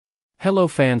Hello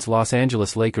fans, Los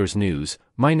Angeles Lakers news.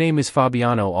 My name is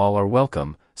Fabiano. All are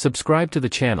welcome. Subscribe to the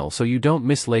channel so you don't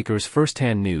miss Lakers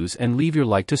first-hand news and leave your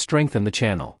like to strengthen the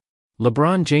channel.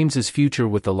 LeBron James's future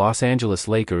with the Los Angeles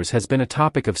Lakers has been a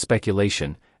topic of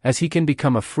speculation, as he can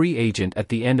become a free agent at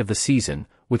the end of the season,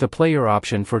 with a player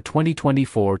option for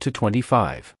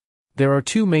 2024-25. There are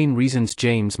two main reasons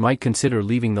James might consider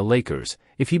leaving the Lakers: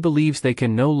 if he believes they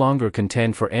can no longer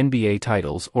contend for NBA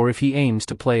titles or if he aims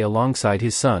to play alongside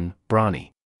his son,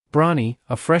 Bronny. Bronny,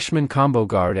 a freshman combo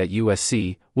guard at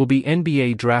USC, will be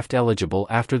NBA draft eligible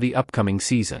after the upcoming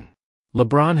season.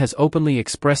 LeBron has openly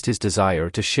expressed his desire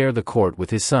to share the court with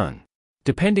his son.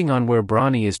 Depending on where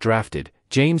Bronny is drafted,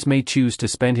 James may choose to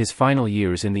spend his final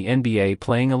years in the NBA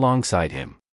playing alongside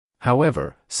him.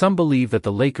 However, some believe that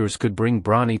the Lakers could bring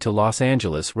Bronny to Los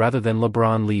Angeles rather than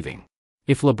LeBron leaving.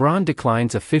 If LeBron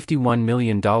declines a $51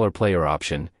 million player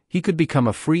option, he could become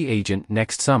a free agent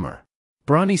next summer.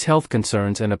 Bronny's health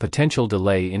concerns and a potential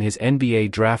delay in his NBA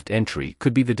draft entry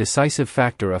could be the decisive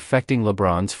factor affecting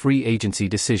LeBron's free agency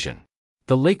decision.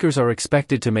 The Lakers are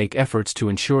expected to make efforts to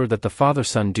ensure that the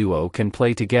father-son duo can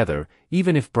play together,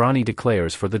 even if Bronny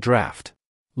declares for the draft.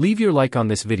 Leave your like on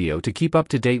this video to keep up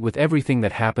to date with everything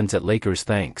that happens at Lakers.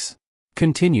 Thanks.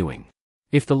 Continuing.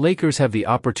 If the Lakers have the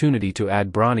opportunity to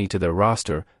add Bronny to their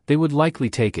roster, they would likely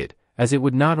take it, as it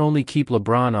would not only keep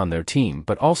LeBron on their team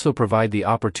but also provide the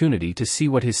opportunity to see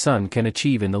what his son can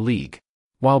achieve in the league.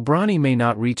 While Bronny may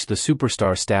not reach the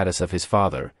superstar status of his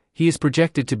father, he is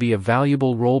projected to be a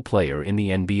valuable role player in the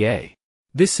NBA.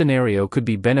 This scenario could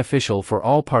be beneficial for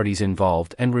all parties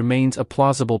involved and remains a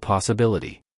plausible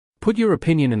possibility. Put your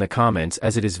opinion in the comments,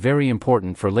 as it is very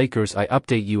important for Lakers. I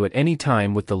update you at any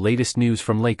time with the latest news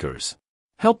from Lakers.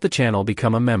 Help the channel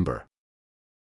become a member.